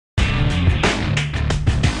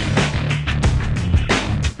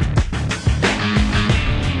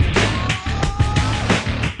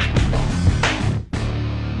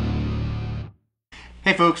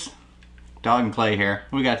Hey folks, Dog and Clay here.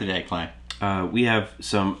 What we got today, Clay? We have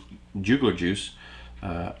some Joogler juice,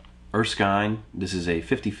 Erskine. This is a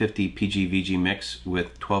 50-50 PG-VG mix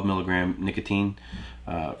with 12 milligram nicotine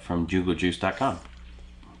from jooglerjuice.com.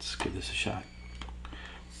 Let's give this a shot.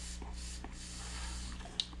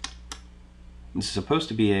 This is supposed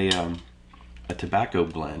to be a tobacco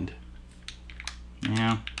blend.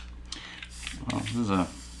 Yeah. Well, this is a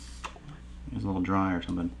little dry or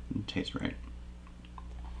something. It tastes right.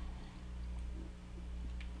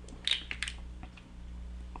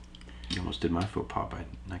 You almost did my faux pas by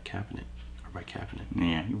not capping it, or by capping it.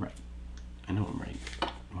 Yeah, you're right. I know I'm right.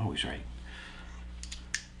 I'm always right.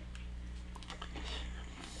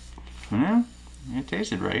 Yeah, it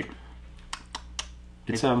tasted right.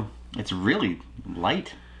 It's really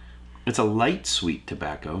light. It's a light sweet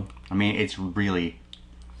tobacco. I mean, it's really.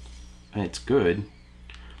 And it's good.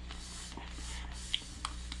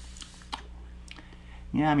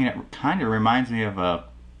 Yeah, I mean, it kind of reminds me of a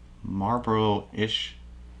Marlboro-ish,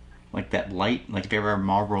 like that light. Like if you ever have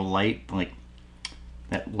Marlboro Light, like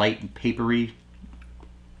that light and papery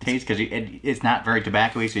taste, because it's not very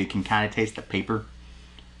tobacco-y, so you can kind of taste the paper,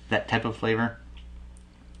 that type of flavor.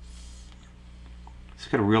 It's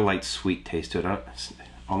got a real light sweet taste to it. It's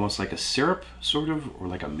almost like a syrup, sort of, or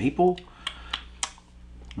like a maple.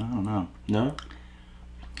 I don't know. No?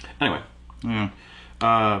 Anyway. Yeah.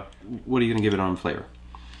 What are you going to give it on flavor?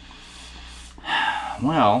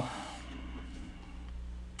 Well,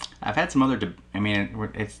 I've had some other, I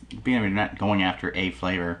mean, it's being not going after a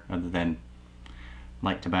flavor other than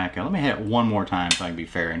light tobacco. Let me hit it one more time so I can be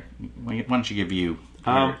fair. And why don't you give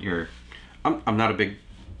your I'm not a big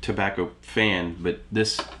tobacco fan, but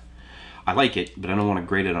this, I like it, but I don't want to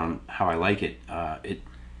grade it on how I like it.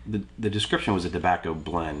 The description was a tobacco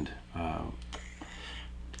blend.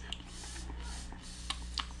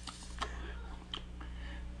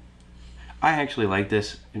 I actually like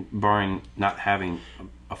this, barring not having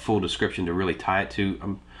a full description to really tie it to.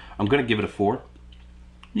 I'm going to give it a 4.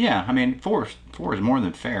 Yeah, I mean, four is more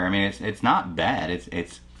than fair. I mean, it's not bad.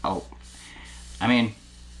 I mean,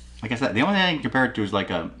 like I said, the only thing I can compare it to is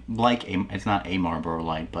it's not a Marlboro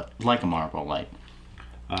Light, but like a Marlboro Light.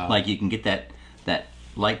 Like you can get that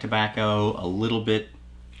light tobacco, a little bit,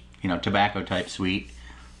 tobacco type sweet,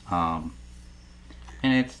 and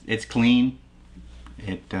it's clean.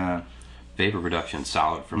 Vapor reduction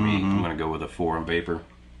solid for me. I'm going to go with a 4 on vapor.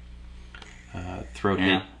 Throat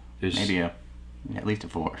hit. There's maybe at least a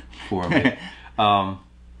 4. 4 on vapor.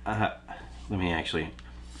 Let me actually.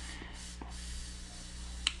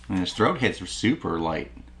 And his throat hits are super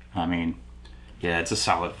light. I mean, yeah, it's a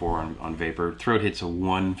solid 4 on vapor. Throat hit's a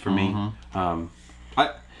 1 for me.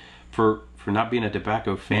 For not being a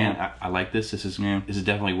tobacco fan, I like this. This is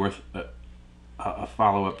definitely worth a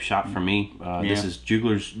follow-up shot for me. This is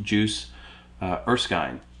Joogler's Juice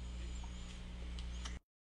Erskine.